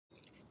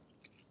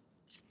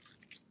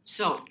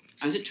So,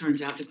 as it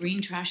turns out, the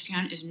green trash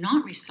can is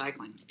not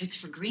recycling. It's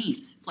for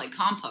greens, like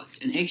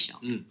compost and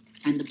eggshells.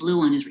 And the blue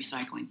one is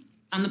recycling.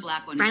 And the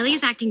black one Riley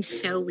is acting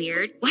so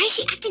weird. Why is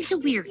she acting so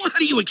weird? What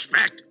do you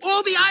expect?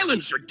 All the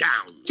islands are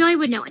down. Joy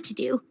would know what to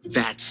do.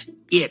 That's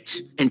it.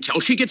 Until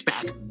she gets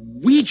back,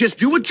 we just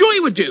do what Joy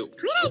would do.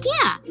 Great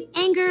idea.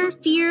 Anger,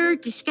 fear,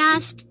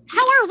 disgust.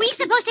 How are we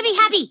supposed to be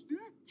happy?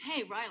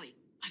 Hey, Riley,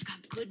 I've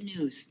got good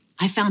news.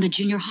 I found a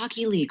junior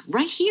hockey league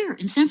right here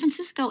in San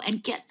Francisco.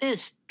 And get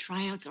this,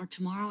 tryouts are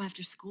tomorrow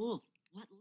after school.